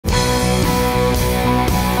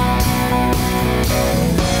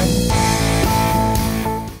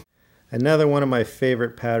Another one of my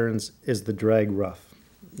favorite patterns is the Drag Ruff.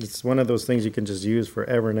 It's one of those things you can just use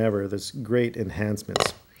forever and ever. There's great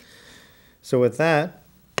enhancements. So with that,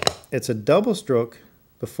 it's a double stroke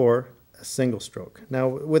before a single stroke. Now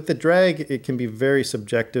with the drag, it can be very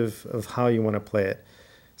subjective of how you want to play it.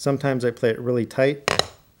 Sometimes I play it really tight,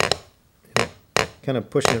 kind of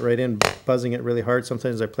pushing it right in, buzzing it really hard.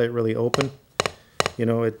 Sometimes I play it really open. You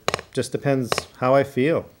know, it just depends how I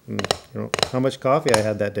feel and, you know, how much coffee I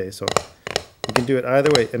had that day. So you can do it either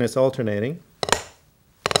way, and it's alternating.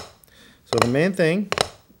 So the main thing,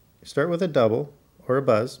 start with a double or a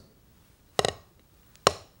buzz.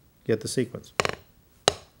 Get the sequence.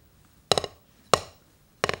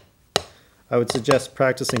 I would suggest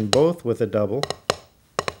practicing both with a double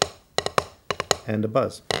and a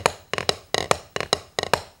buzz.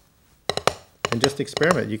 And just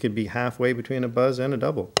experiment. You could be halfway between a buzz and a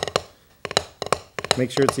double.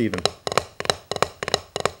 Make sure it's even.